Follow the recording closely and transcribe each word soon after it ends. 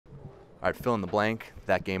All right, fill in the blank.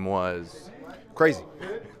 That game was. Crazy.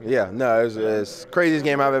 Yeah, no, it's craziest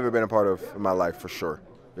game I've ever been a part of in my life, for sure.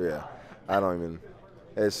 Yeah, I don't even.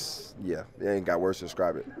 It ain't got words to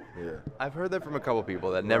describe it. Yeah. I've heard that from a couple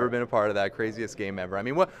people that never been a part of that craziest game ever. I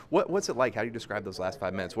mean, what's it like? How do you describe those last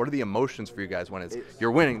 5 minutes? What are the emotions for you guys when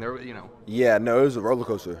you're winning? Yeah, no, it was a roller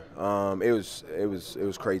coaster. It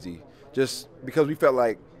was crazy. Just because we felt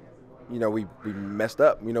like, we messed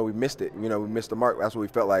up. We missed it. We missed the mark. That's what we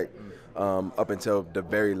felt like up until the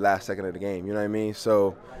very last second of the game. You know what I mean?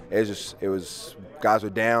 So it was guys were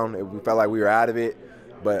down. We felt like we were out of it.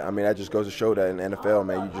 But, I mean, that just goes to show that in the NFL,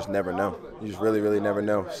 man, you just never know. You just really, really never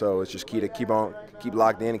know. So it's just key to keep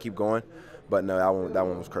locked in and keep going. But, no, that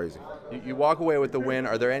one was crazy. You walk away with the win.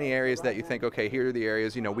 Are there any areas that you think, okay, here are the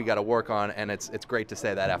areas, we got to work on, and it's great to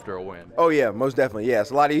say that after a win? Oh, yeah, most definitely. Yeah,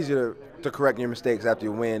 it's a lot easier to correct your mistakes after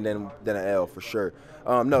you win than an L, for sure.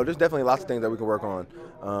 No, there's definitely lots of things that we can work on.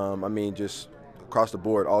 I mean, just across the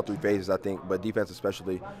board, all three phases, I think, but defense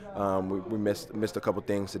especially. We missed a couple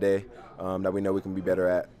things today that we know we can be better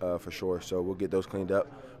at for sure. So we'll get those cleaned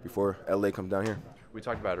up before LA comes down here. We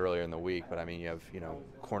talked about it earlier in the week, but I mean, you have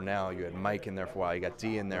Cornell, you had Mike in there for a while, you got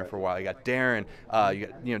D in there for a while, you got Darren,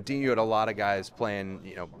 D. You had a lot of guys playing,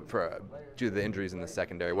 due to the injuries in the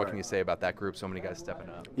secondary. What can you say about that group? So many guys stepping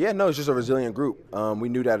up. Yeah, no, it's just a resilient group. We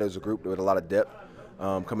knew that as a group with a lot of depth.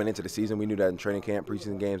 Coming into the season, we knew that in training camp,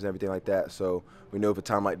 preseason games, and everything like that. So we knew if a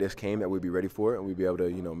time like this came that we'd be ready for it and we'd be able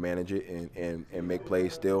to, manage it and make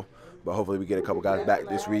plays still. But hopefully we get a couple guys back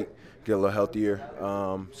this week, get a little healthier.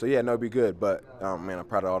 So yeah, no, it'd be good. But man, I'm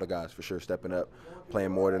proud of all the guys for sure, stepping up,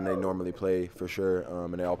 playing more than they normally play for sure,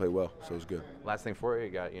 and they all play well. So it's good. Last thing for you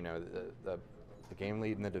got the game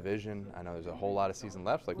lead in the division. I know there's a whole lot of season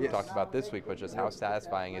left, like we talked about this week, but just how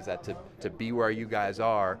satisfying is that to be where you guys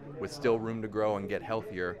are with still room to grow and get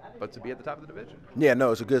healthier, but to be at the top of the division? Yeah,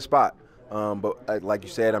 no, it's a good spot. But like you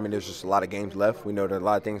said, I mean, there's just a lot of games left. We know that a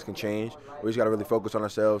lot of things can change. We just got to really focus on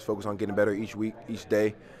ourselves, focus on getting better each week, each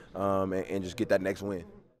day, and just get that next win.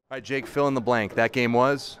 All right, Jake, fill in the blank. That game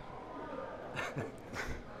was?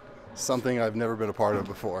 Something I've never been a part of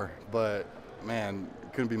before, but man,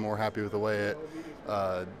 couldn't be more happy with the way it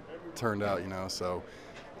turned out, So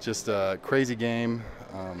just a crazy game.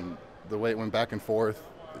 The way it went back and forth,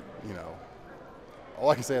 all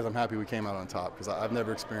I can say is I'm happy we came out on top because I've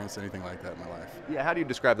never experienced anything like that in my life. Yeah, how do you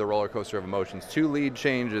describe the roller coaster of emotions? 2 lead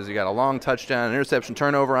changes, you got a long touchdown, an interception,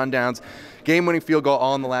 turnover on downs, game-winning field goal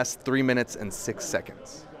all in the last 3 minutes and 6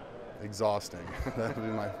 seconds. Exhausting. That would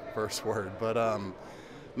be my first word. But,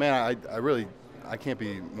 man, I can't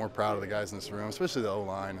be more proud of the guys in this room, especially the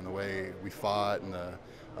O-line and the way we fought and the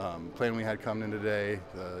plan we had coming in today.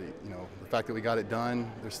 The fact that we got it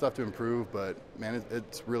done. There's stuff to improve, but man,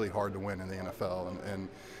 it's really hard to win in the NFL, and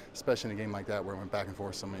especially in a game like that where it went back and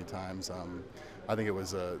forth so many times. I think it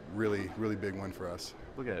was a really, really big win for us.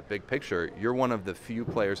 Looking at a big picture, you're one of the few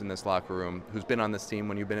players in this locker room who's been on this team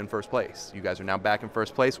when you've been in first place. You guys are now back in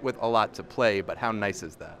first place with a lot to play, but how nice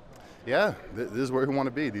is that? Yeah, this is where we want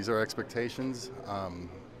to be. These are our expectations.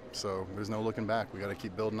 So there's no looking back. We got to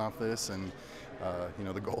keep building off this, and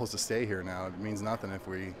the goal is to stay here now. It means nothing if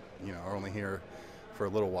we, are only here for a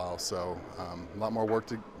little while. So a lot more work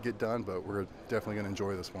to get done, but we're definitely going to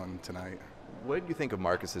enjoy this one tonight. What did you think of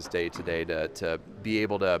Marcus's day today to be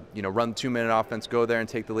able to, run 2-minute offense, go there and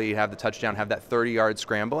take the lead, have the touchdown, have that 30-yard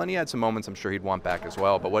scramble? And he had some moments I'm sure he'd want back as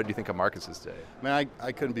well. But what did you think of Marcus's day? Man,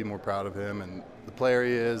 I couldn't be more proud of him, and the player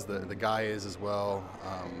he is, the guy is as well.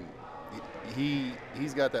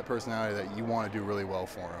 He's got that personality that you want to do really well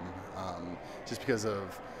for him, just because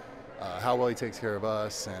of how well he takes care of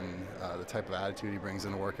us and the type of attitude he brings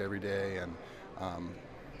into work every day. And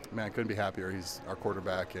man, I couldn't be happier. He's our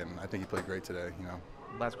quarterback, and I think he played great today.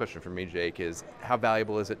 Last question for me, Jake, is how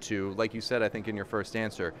valuable is it to, like you said, I think in your first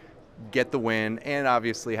answer, get the win and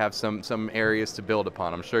obviously have some areas to build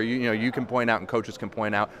upon? I'm sure you can point out and coaches can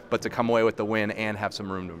point out, but to come away with the win and have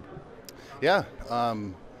some room to improve. Yeah.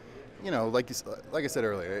 Like I said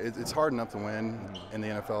earlier, it's hard enough to win in the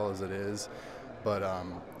NFL as it is, but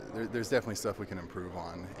there's definitely stuff we can improve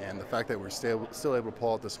on. And the fact that we're still able to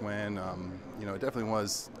pull out this win, it definitely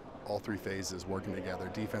was all 3 phases working together.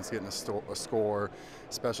 Defense getting a score,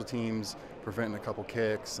 special teams preventing a couple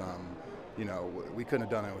kicks. We couldn't have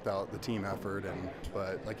done it without the team effort.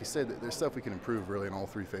 But like you said, there's stuff we can improve really in all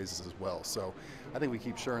 3 phases as well. So I think we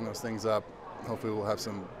keep shoring those things up. Hopefully we'll have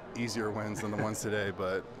some easier wins than the ones today,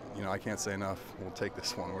 but I can't say enough. We'll take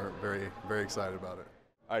this one. We're very, very excited about it.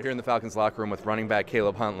 All right, here in the Falcons locker room with running back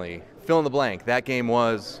Caleb Huntley. Fill in the blank. That game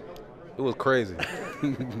was? It was crazy.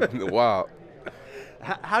 Wow.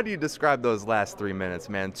 How do you describe those last 3 minutes,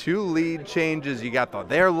 man? 2 lead changes, you got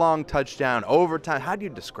their long touchdown, overtime. How do you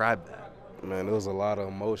describe that? Man, there was a lot of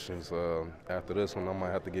emotions. After this one, I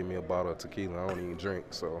might have to get me a bottle of tequila. I don't even drink,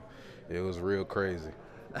 so it was real crazy.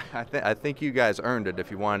 I think you guys earned it if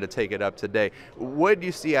you wanted to take it up today. What did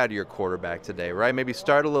you see out of your quarterback today, right? Maybe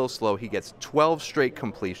start a little slow. He gets 12 straight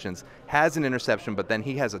completions, has an interception, but then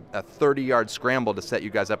he has a 30-yard scramble to set you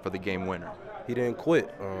guys up for the game winner. He didn't quit.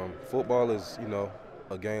 Football is,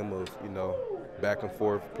 a game of, back and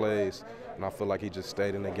forth plays, and I feel like he just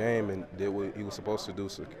stayed in the game and did what he was supposed to do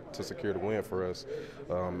to secure the win for us.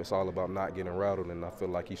 It's all about not getting rattled, and I feel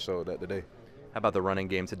like he showed that today. How about the running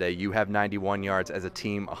game today? You have 91 yards as a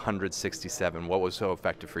team, 167. What was so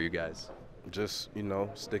effective for you guys? Just,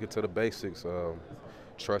 sticking to the basics,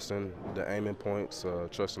 trusting the aiming points,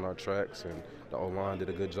 trusting our tracks, and the O-line did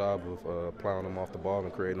a good job of plowing them off the ball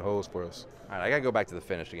and creating holes for us. All right, I got to go back to the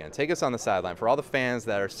finish again. Take us on the sideline. For all the fans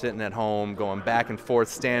that are sitting at home, going back and forth,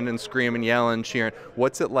 standing, screaming, yelling, cheering,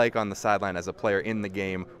 what's it like on the sideline as a player in the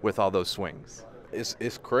game with all those swings?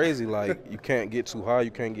 It's crazy. Like, you can't get too high,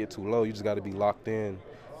 you can't get too low. You just got to be locked in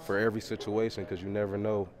for every situation because you never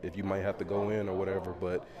know if you might have to go in or whatever.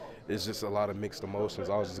 But it's just a lot of mixed emotions.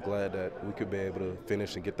 I was just glad that we could be able to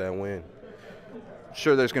finish and get that win.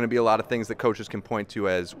 Sure, there's going to be a lot of things that coaches can point to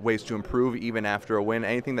as ways to improve even after a win.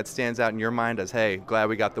 Anything that stands out in your mind as, hey, glad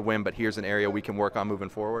we got the win, but here's an area we can work on moving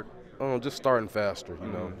forward? Just starting faster,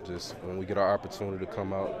 just when we get our opportunity to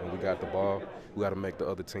come out and we got the ball, we got to make the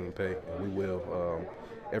other team pay, and we will.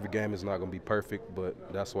 Every game is not going to be perfect,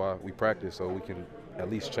 but that's why we practice, so we can at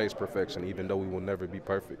least chase perfection, even though we will never be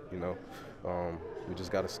perfect, We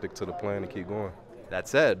just got to stick to the plan and keep going. That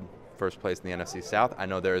said, first place in the NFC South. I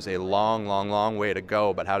know there is a long, long, long way to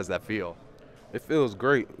go, but how does that feel? It feels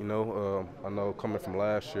great, I know coming from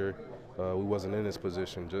last year, we wasn't in this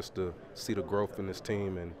position. Just to see the growth in this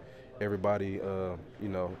team and everybody,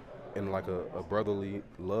 in like a brotherly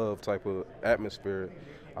love type of atmosphere,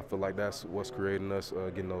 I feel like that's what's creating us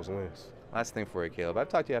getting those wins. Last thing for you, Caleb. I've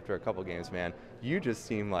talked to you after a couple games, man. You just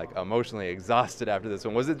seem like emotionally exhausted after this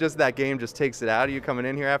one. Was it just that game just takes it out of you coming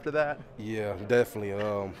in here after that? Yeah, definitely.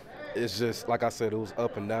 It's just, like I said, it was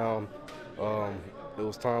up and down. There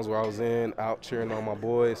was times where I was out cheering on my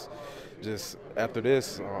boys. Just after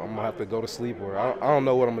this, I'm going to have to go to sleep. Or I don't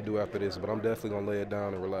know what I'm going to do after this, but I'm definitely going to lay it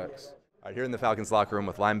down and relax. All right, here in the Falcons locker room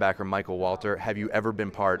with linebacker Mykal Walker. Have you ever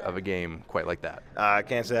been part of a game quite like that? I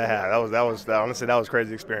can't say I have. Honestly, that was a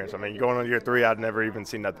crazy experience. I mean, going on year 3, I'd never even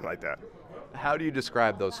seen nothing like that. How do you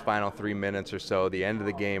describe those final 3 minutes or so, the end of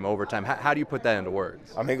the game, overtime? How do you put that into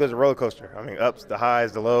words? I mean, it was a roller coaster. I mean, ups, the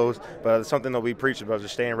highs, the lows, but it's something that we preach about,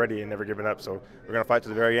 just staying ready and never giving up. So we're going to fight to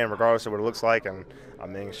the very end, regardless of what it looks like. And, I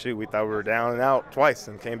mean, shoot, we thought we were down and out twice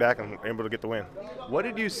and came back and were able to get the win. What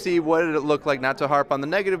did you see? What did it look like? Not to harp on the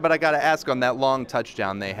negative, but I got to ask on that long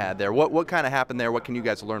touchdown they had there. What kind of happened there? What can you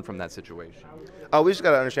guys learn from that situation? We just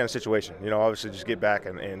got to understand the situation. Obviously just get back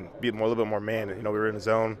and be a little bit more man. We were in the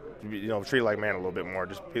zone. Treat it like man a little bit more.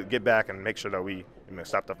 Just get back and make sure that we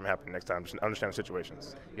stop that from happening next time. Just understand the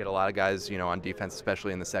situations. You get a lot of guys, on defense,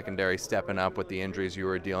 especially in the secondary, stepping up with the injuries you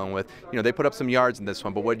were dealing with. They put up some yards in this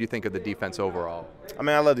one, but what do you think of the defense overall? I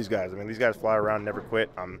mean, I love these guys. I mean, these guys fly around, never quit.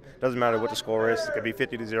 Doesn't matter what the score is. It could be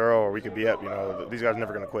 50-0 or we could be up. These guys are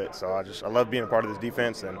never going to quit. So I love being a part of this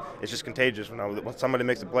defense, and it's just contagious. When somebody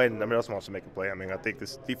makes a play, and somebody else wants to make a play. I mean, I think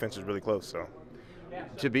this defense is really close. So.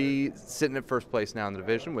 To be sitting at first place now in the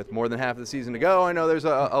division with more than half of the season to go, I know there's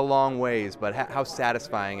a long ways, but how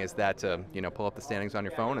satisfying is that to pull up the standings on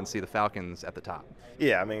your phone and see the Falcons at the top?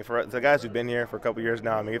 Yeah, I mean, for the guys who've been here for a couple years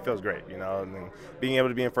now, I mean, it feels great. I mean, being able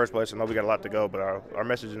to be in first place, I know we got a lot to go, but our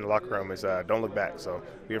message in the locker room is don't look back. So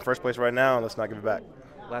we're in first place right now, and let's not give it back.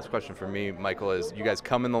 Last question for me, Mykal, is you guys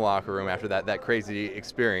come in the locker room after that crazy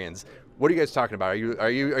experience. What are you guys talking about?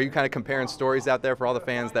 Are you kind of comparing stories out there for all the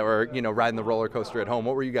fans that were riding the roller coaster at home?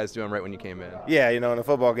 What were you guys doing right when you came in? Yeah, in a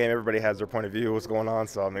football game, everybody has their point of view of what's going on.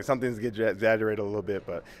 So I mean, some things get exaggerated a little bit,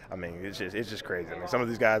 but I mean, it's just crazy. I mean, some of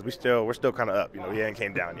these guys we're still kind of up. We haven't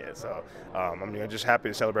came down yet. So I'm just happy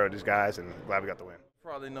to celebrate with these guys and glad we got the win.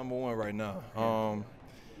 Probably number one right now.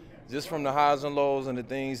 Just from the highs and lows and the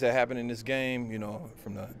things that happened in this game,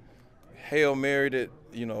 from the Hail Mary that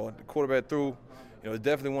the quarterback threw. It's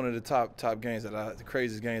definitely one of the top games the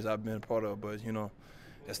craziest games I've been a part of. But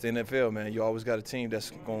that's the NFL, man. You always got a team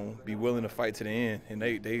that's going to be willing to fight to the end, and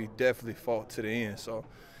they definitely fought to the end. So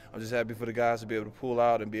I'm just happy for the guys to be able to pull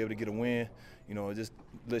out and be able to get a win. It just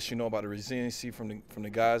lets you know about the resiliency from the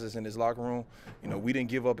guys that's in this locker room. We didn't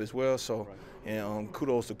give up as well. So and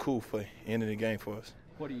kudos to Koo for ending the game for us.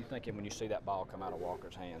 What are you thinking when you see that ball come out of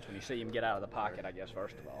Walker's hands? When you see him get out of the pocket, I guess,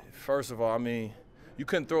 first of all? First of all, I mean, you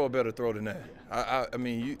couldn't throw a better throw than that. I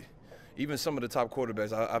mean, even some of the top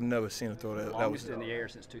quarterbacks, I've never seen a throw that Longest was in the air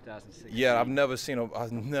since 2016. Yeah, I've never seen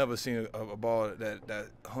a ball that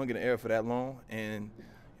hung in the air for that long. And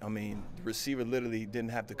I mean, the receiver literally didn't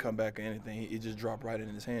have to come back or anything. It just dropped right in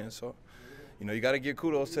his hands. So, you know, you got to give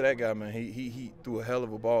kudos to that guy, man. He threw a hell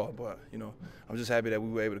of a ball. But, you know, I'm just happy that we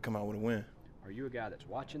were able to come out with a win. Are you a guy that's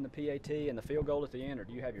watching the PAT and the field goal at the end, or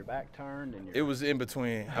do you have your back turned? And It was in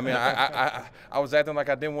between. I mean, I was acting like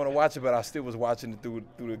I didn't want to watch it, but I still was watching it through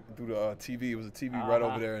the TV. It was a TV right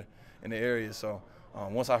over there in the area. So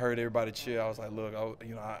once I heard everybody cheer, I was like, look,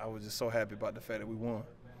 I was just so happy about the fact that we won.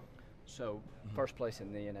 So first place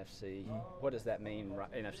in the NFC, what does that mean,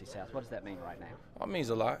 NFC South? What does that mean right now? Well, it means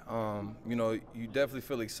a lot. You know, you definitely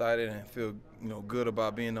feel excited and feel, you know, good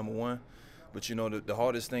about being number one. But, you know, the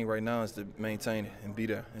hardest thing right now is to maintain it and be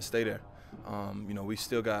there and stay there. You know, we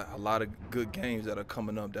still got a lot of good games that are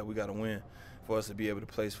coming up that we got to win for us to be able to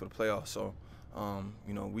place for the playoffs. So,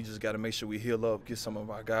 you know, we just got to make sure we heal up, get some of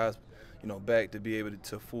our guys, you know, back to be able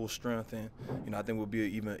to full strength. And, you know, I think we'll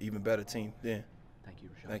be an even better team then. Thank you,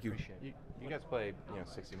 Rashaan. Thank you. Appreciate it. You guys play, you know,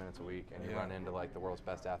 60 minutes a week, and you run into like the world's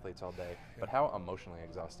best athletes all day. But how emotionally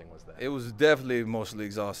exhausting was that? It was definitely emotionally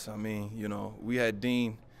exhausting. I mean, you know, we had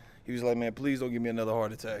Dean. He was like, man, please don't give me another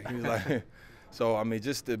heart attack. He was like, so, I mean,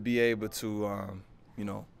 just to be able to, you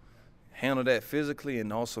know, handle that physically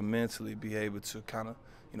and also mentally be able to kind of,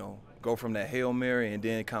 you know, go from that Hail Mary and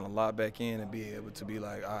then kind of lock back in and be able to be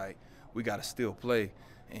like, all right, we got to still play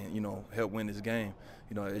and, you know, help win this game.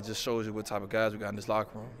 You know, it just shows you what type of guys we got in this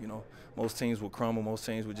locker room. You know, most teams will crumble, most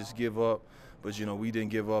teams would just give up. But, you know, we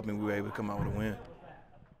didn't give up and we were able to come out with a win.